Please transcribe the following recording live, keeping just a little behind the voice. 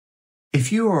If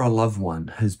you or a loved one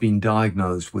has been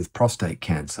diagnosed with prostate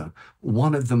cancer,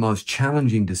 one of the most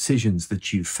challenging decisions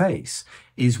that you face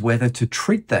is whether to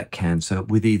treat that cancer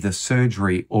with either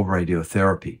surgery or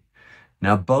radiotherapy.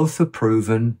 Now, both are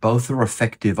proven, both are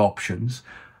effective options,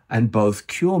 and both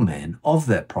cure men of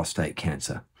their prostate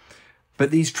cancer.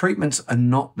 But these treatments are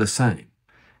not the same.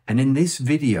 And in this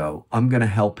video, I'm going to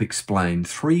help explain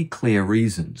 3 clear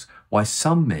reasons why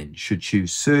some men should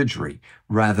choose surgery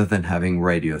rather than having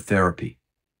radiotherapy.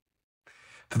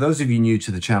 For those of you new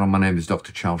to the channel, my name is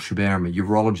Dr. Charles Schubert. I'm a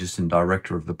urologist and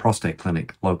director of the Prostate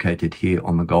Clinic located here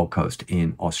on the Gold Coast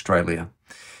in Australia.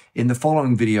 In the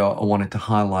following video, I wanted to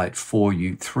highlight for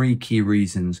you 3 key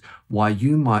reasons why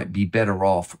you might be better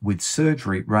off with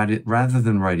surgery rather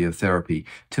than radiotherapy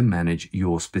to manage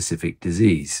your specific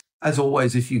disease. As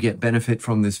always, if you get benefit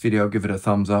from this video, give it a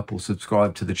thumbs up or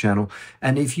subscribe to the channel.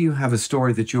 And if you have a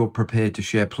story that you're prepared to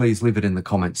share, please leave it in the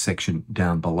comments section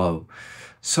down below.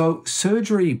 So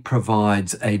surgery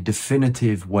provides a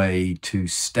definitive way to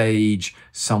stage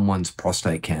someone's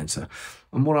prostate cancer.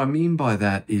 And what I mean by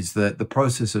that is that the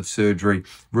process of surgery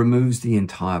removes the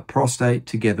entire prostate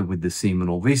together with the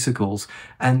seminal vesicles,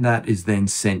 and that is then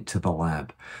sent to the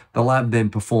lab. The lab then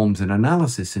performs an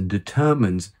analysis and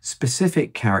determines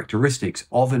specific characteristics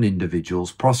of an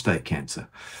individual's prostate cancer.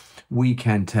 We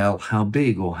can tell how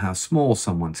big or how small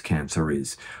someone's cancer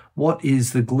is. What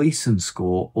is the Gleason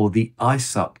score or the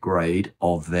ISUP grade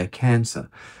of their cancer?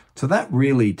 So that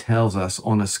really tells us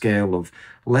on a scale of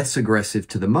less aggressive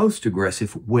to the most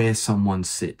aggressive where someone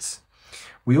sits.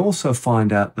 We also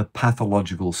find out the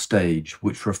pathological stage,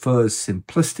 which refers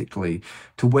simplistically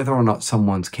to whether or not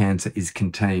someone's cancer is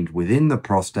contained within the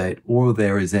prostate or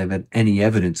there is any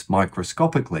evidence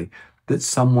microscopically that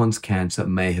someone's cancer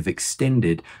may have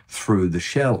extended through the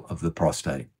shell of the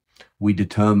prostate. We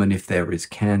determine if there is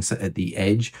cancer at the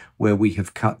edge where we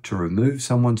have cut to remove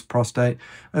someone's prostate,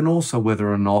 and also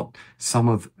whether or not some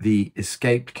of the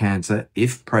escaped cancer,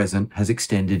 if present, has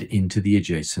extended into the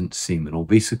adjacent seminal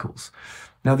vesicles.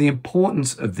 Now, the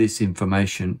importance of this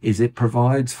information is it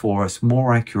provides for us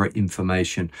more accurate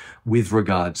information with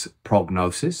regards to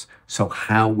prognosis, so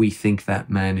how we think that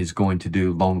man is going to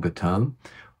do longer term.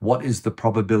 What is the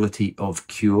probability of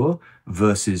cure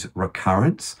versus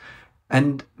recurrence?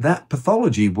 And that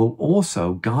pathology will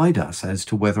also guide us as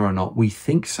to whether or not we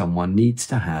think someone needs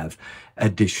to have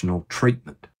additional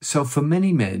treatment. So for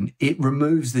many men, it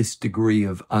removes this degree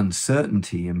of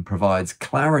uncertainty and provides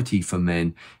clarity for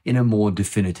men in a more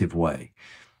definitive way.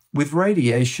 With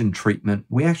radiation treatment,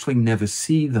 we actually never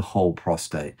see the whole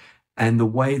prostate. And the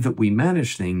way that we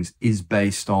manage things is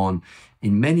based on,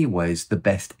 in many ways, the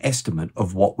best estimate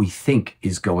of what we think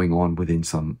is going on within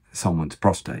someone's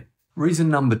prostate. Reason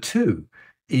number 2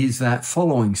 is that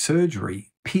following surgery,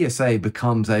 PSA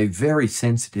becomes a very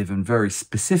sensitive and very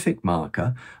specific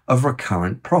marker of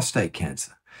recurrent prostate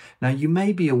cancer. Now, you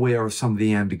may be aware of some of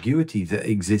the ambiguity that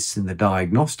exists in the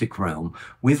diagnostic realm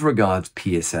with regards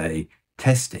to PSA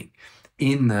testing,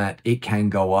 in that it can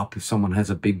go up if someone has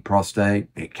a big prostate,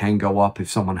 it can go up if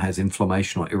someone has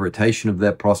inflammation or irritation of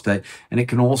their prostate, and it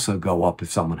can also go up if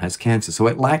someone has cancer. So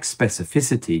it lacks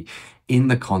specificity in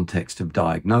the context of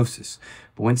diagnosis.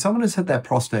 But when someone has had their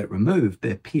prostate removed,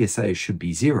 their PSA should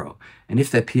be 0. And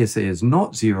if their PSA is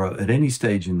not 0 at any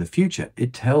stage in the future,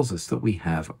 it tells us that we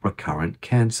have recurrent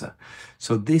cancer.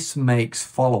 So this makes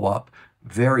follow-up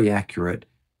very accurate,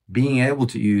 being able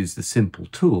to use the simple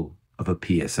tool of a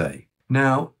PSA.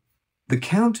 Now, the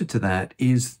counter to that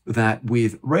is that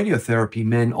with radiotherapy,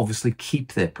 men obviously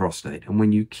keep their prostate. And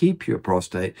when you keep your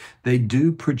prostate, they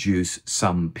do produce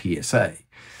some PSA.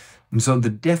 And so the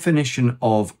definition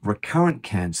of recurrent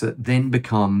cancer then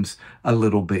becomes a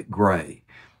little bit gray.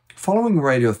 Following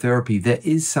radiotherapy, there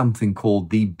is something called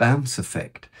the bounce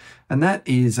effect. And that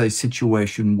is a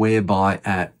situation whereby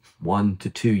at 1 to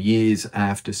 2 years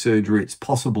after surgery, it's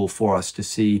possible for us to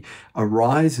see a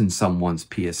rise in someone's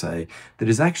PSA that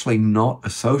is actually not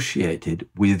associated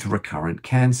with recurrent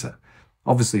cancer.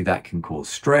 Obviously, that can cause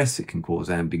stress, it can cause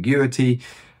ambiguity,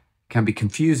 can be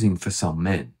confusing for some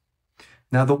men.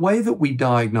 Now, the way that we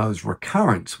diagnose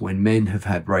recurrence when men have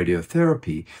had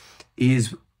radiotherapy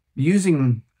is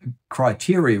using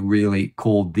criteria really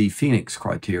called the Phoenix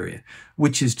criteria,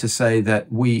 which is to say that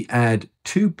we add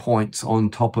 2 points on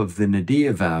top of the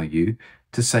nadir value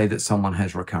to say that someone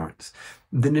has recurrence.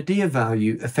 The nadir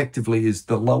value effectively is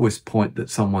the lowest point that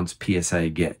someone's PSA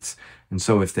gets. And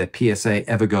so if their PSA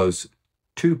ever goes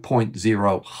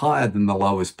 2.0 higher than the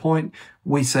lowest point,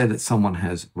 we say that someone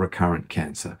has recurrent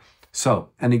cancer. So,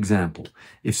 an example,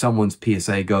 if someone's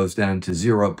PSA goes down to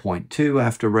 0.2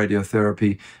 after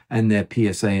radiotherapy and their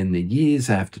PSA in the years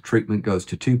after treatment goes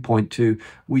to 2.2,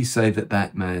 we say that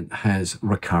that man has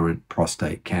recurrent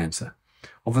prostate cancer.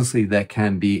 Obviously, there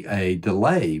can be a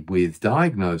delay with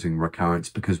diagnosing recurrence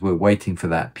because we're waiting for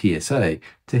that PSA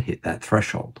to hit that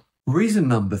threshold. Reason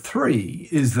number 3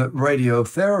 is that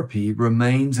radiotherapy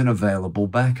remains an available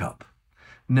backup.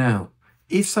 Now,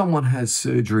 if someone has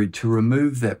surgery to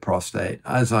remove their prostate,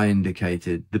 as I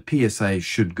indicated, the PSA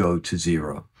should go to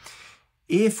 0.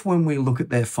 If when we look at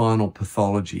their final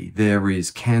pathology, there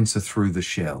is cancer through the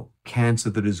shell, cancer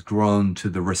that has grown to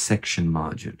the resection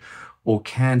margin, or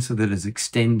cancer that has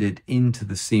extended into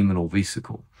the seminal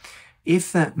vesicle,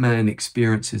 if that man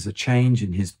experiences a change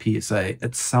in his PSA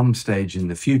at some stage in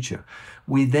the future,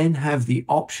 we then have the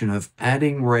option of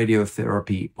adding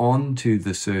radiotherapy onto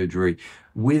the surgery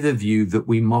with a view that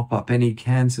we mop up any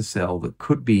cancer cell that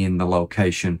could be in the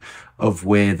location of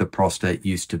where the prostate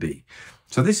used to be.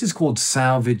 So this is called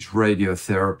salvage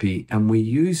radiotherapy, and we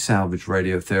use salvage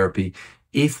radiotherapy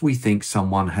if we think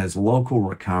someone has local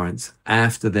recurrence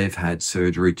after they've had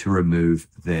surgery to remove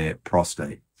their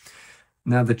prostate.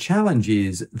 Now, the challenge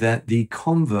is that the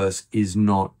converse is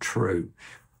not true.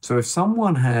 So if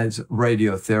someone has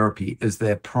radiotherapy as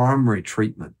their primary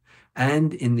treatment,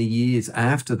 and in the years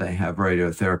after they have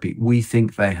radiotherapy, we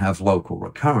think they have local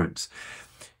recurrence,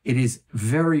 it is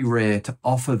very rare to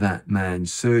offer that man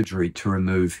surgery to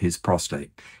remove his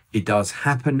prostate. It does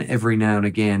happen every now and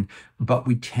again, but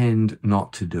we tend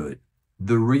not to do it.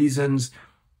 The reasons: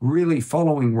 really,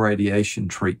 following radiation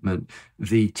treatment,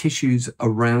 the tissues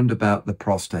around about the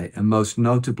prostate, and most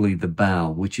notably the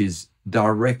bowel, which is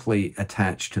directly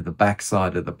attached to the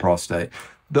backside of the prostate,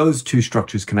 those two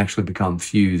structures can actually become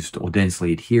fused or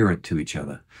densely adherent to each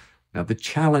other. Now, the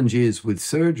challenge is with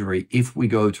surgery, if we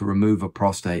go to remove a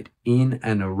prostate in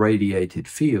an irradiated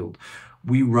field,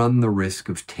 we run the risk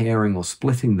of tearing or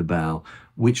splitting the bowel,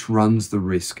 which runs the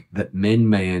risk that men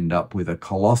may end up with a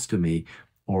colostomy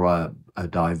or a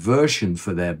diversion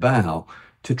for their bowel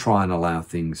to try and allow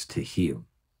things to heal.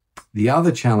 The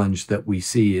other challenge that we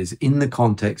see is in the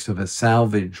context of a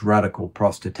salvage radical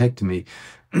prostatectomy,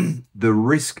 the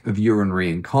risk of urinary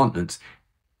incontinence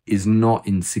is not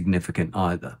insignificant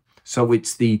either. So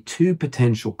it's the two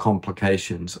potential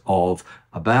complications of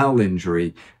a bowel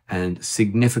injury and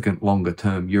significant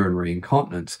longer-term urinary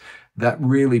incontinence that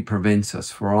really prevents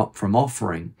us from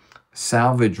offering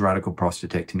salvage radical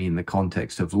prostatectomy in the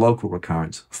context of local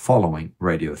recurrence following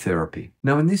radiotherapy.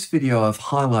 Now, in this video, I've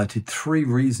highlighted 3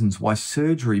 reasons why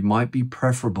surgery might be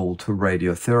preferable to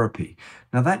radiotherapy.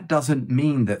 Now, that doesn't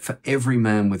mean that for every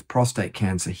man with prostate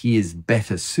cancer, he is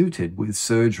better suited with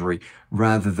surgery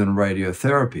rather than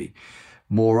radiotherapy.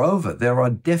 Moreover, there are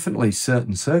definitely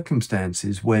certain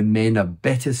circumstances where men are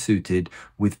better suited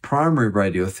with primary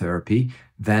radiotherapy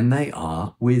than they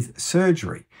are with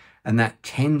surgery. And that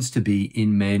tends to be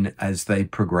in men as they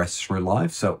progress through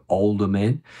life. So older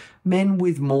men, men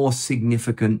with more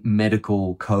significant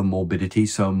medical comorbidity,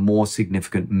 so more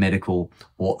significant medical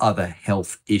or other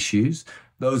health issues,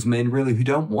 those men really who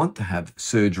don't want to have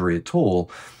surgery at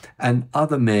all, and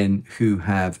other men who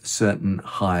have certain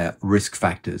higher risk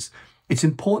factors. It's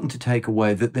important to take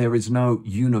away that there is no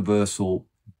universal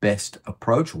best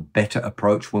approach or better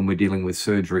approach when we're dealing with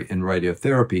surgery and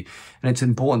radiotherapy. And it's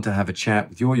important to have a chat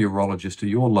with your urologist or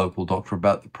your local doctor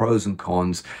about the pros and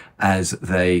cons as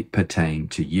they pertain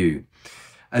to you.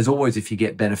 As always, if you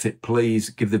get benefit, please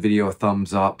give the video a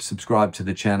thumbs up, subscribe to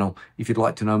the channel. If you'd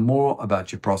like to know more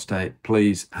about your prostate,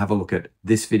 please have a look at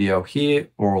this video here,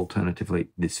 or alternatively,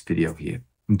 this video here.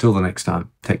 Until the next time,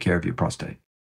 take care of your prostate.